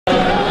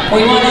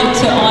We wanted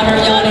to honor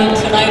Yanni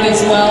tonight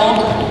as well,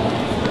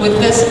 with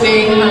this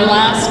being her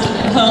last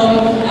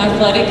home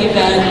athletic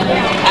event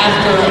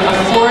after a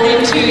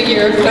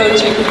 42-year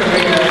coaching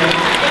career.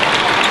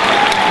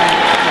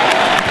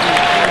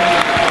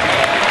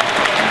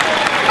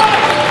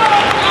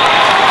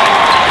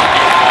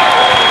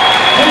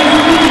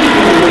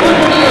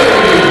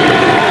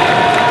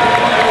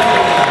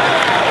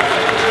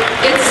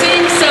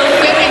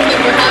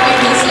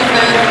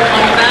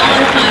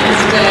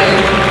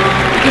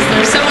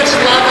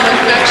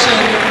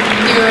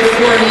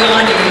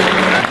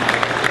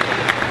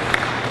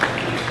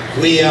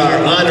 We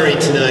are honoring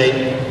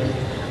tonight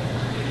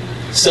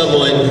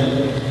someone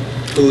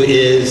who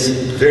is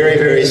very,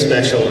 very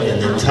special in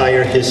the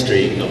entire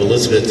history of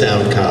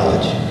Elizabethtown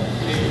College.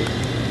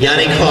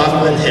 Yanni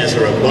Kauffman has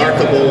a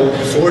remarkable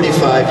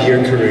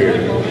 45-year career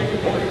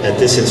at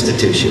this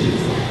institution.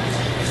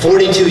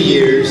 42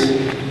 years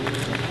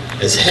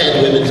as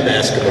head women's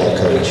basketball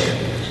coach.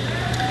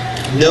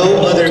 No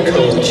other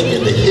coach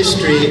in the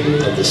history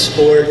of the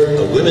sport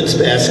of women's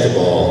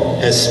basketball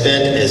has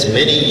spent as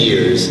many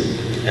years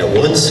at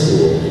one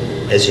school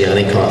as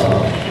Yanni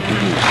Kauffman.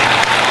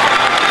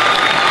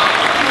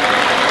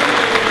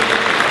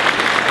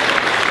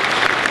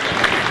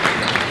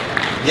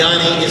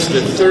 Yanni is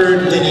the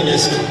third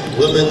winningest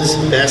women's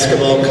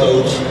basketball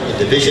coach in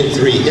Division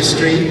III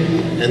history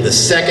and the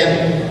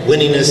second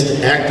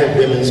winningest active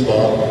women's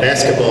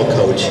basketball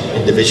coach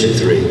in Division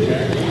III.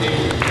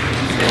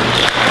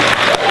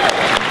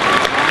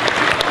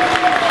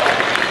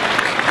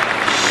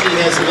 She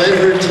has led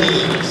her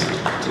teams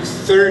to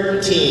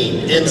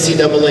 13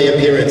 NCAA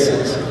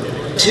appearances,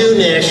 2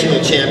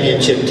 national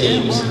championship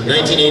teams,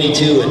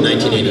 1982 and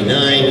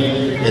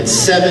 1989, and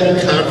 7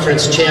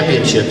 conference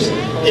championships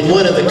in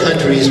one of the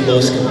country's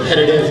most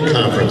competitive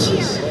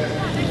conferences.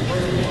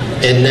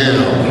 And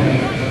now,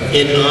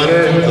 in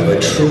honor of a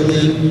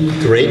truly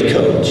great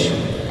coach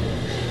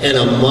and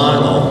a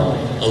model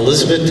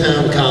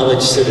Elizabethtown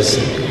College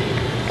citizen,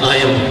 I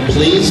am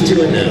pleased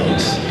to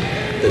announce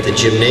that the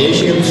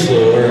gymnasium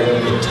floor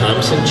in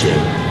Thompson Gym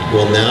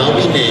will now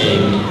be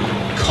named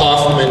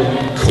Kauffman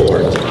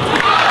Court.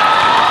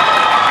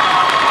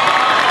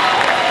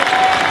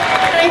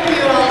 Thank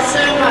you all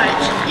so much.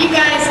 You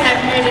guys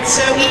have made it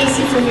so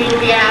easy for me to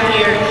be out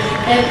here,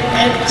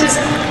 and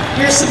just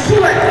your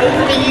support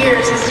over the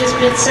years has just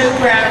been so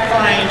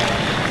gratifying.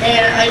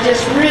 And I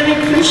just really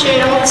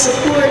appreciate all the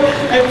support.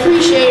 I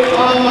appreciate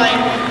all my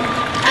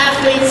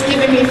athletes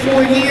giving me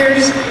 4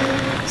 years.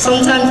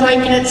 Sometimes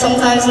liking it,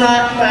 sometimes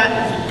not, but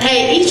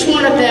hey, each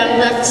one of them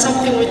left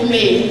something with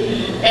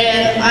me,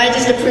 and I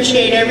just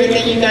appreciate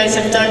everything you guys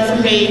have done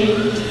for me.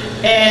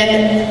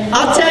 And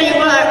I'll tell you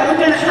what, we're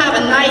going to have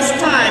a nice